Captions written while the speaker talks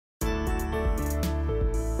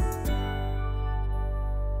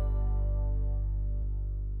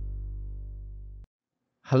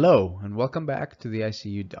Hello and welcome back to the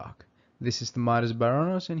ICU Doc. This is Tomatis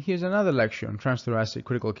Baronos and here's another lecture on transthoracic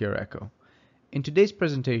critical care echo. In today's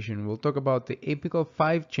presentation we'll talk about the Apical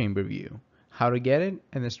 5-chamber view, how to get it,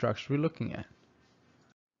 and the structure we're looking at.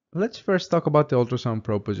 Let's first talk about the ultrasound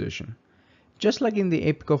probe position. Just like in the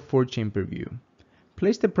Apical 4-chamber view,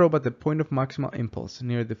 place the probe at the point of maximal impulse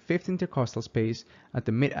near the 5th intercostal space at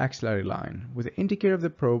the mid-axillary line, with the indicator of the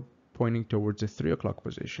probe pointing towards the 3 o'clock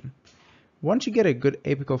position. Once you get a good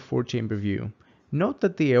apical 4-chamber view, note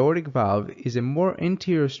that the aortic valve is a more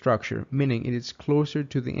anterior structure, meaning it is closer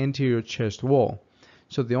to the anterior chest wall.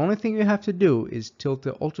 So the only thing you have to do is tilt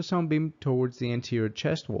the ultrasound beam towards the anterior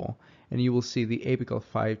chest wall and you will see the apical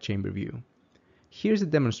 5-chamber view. Here's a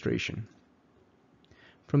demonstration.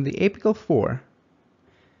 From the apical 4,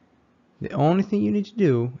 the only thing you need to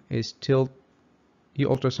do is tilt the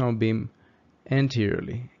ultrasound beam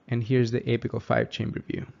anteriorly, and here's the apical 5-chamber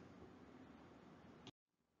view.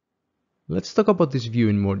 Let's talk about this view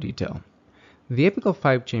in more detail. The apical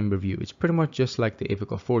 5-chamber view is pretty much just like the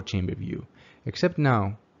apical 4-chamber view, except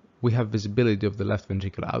now we have visibility of the left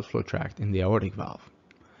ventricular outflow tract in the aortic valve.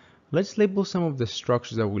 Let's label some of the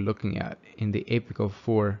structures that we're looking at in the apical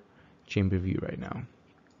 4-chamber view right now.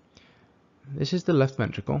 This is the left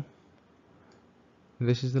ventricle.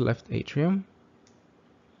 This is the left atrium.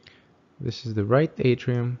 This is the right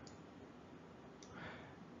atrium.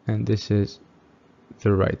 And this is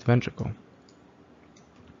the right ventricle.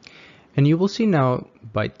 And you will see now,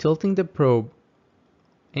 by tilting the probe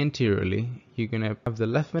anteriorly, you're going to have the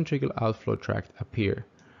left ventricular outflow tract appear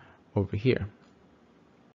over here.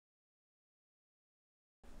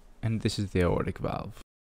 And this is the aortic valve.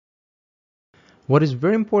 What is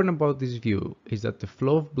very important about this view is that the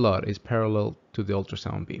flow of blood is parallel to the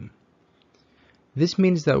ultrasound beam. This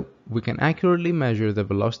means that we can accurately measure the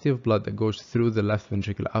velocity of blood that goes through the left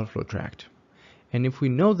ventricular outflow tract. And if we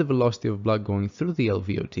know the velocity of blood going through the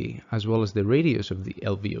LVOT, as well as the radius of the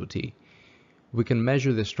LVOT, we can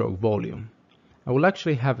measure the stroke volume. I will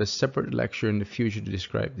actually have a separate lecture in the future to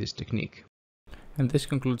describe this technique. And this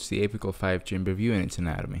concludes the apical 5-chamber view and its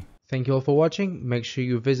anatomy. Thank you all for watching. Make sure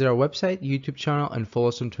you visit our website, YouTube channel, and follow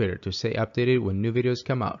us on Twitter to stay updated when new videos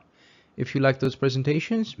come out. If you like those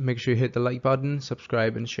presentations, make sure you hit the like button,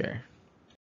 subscribe, and share.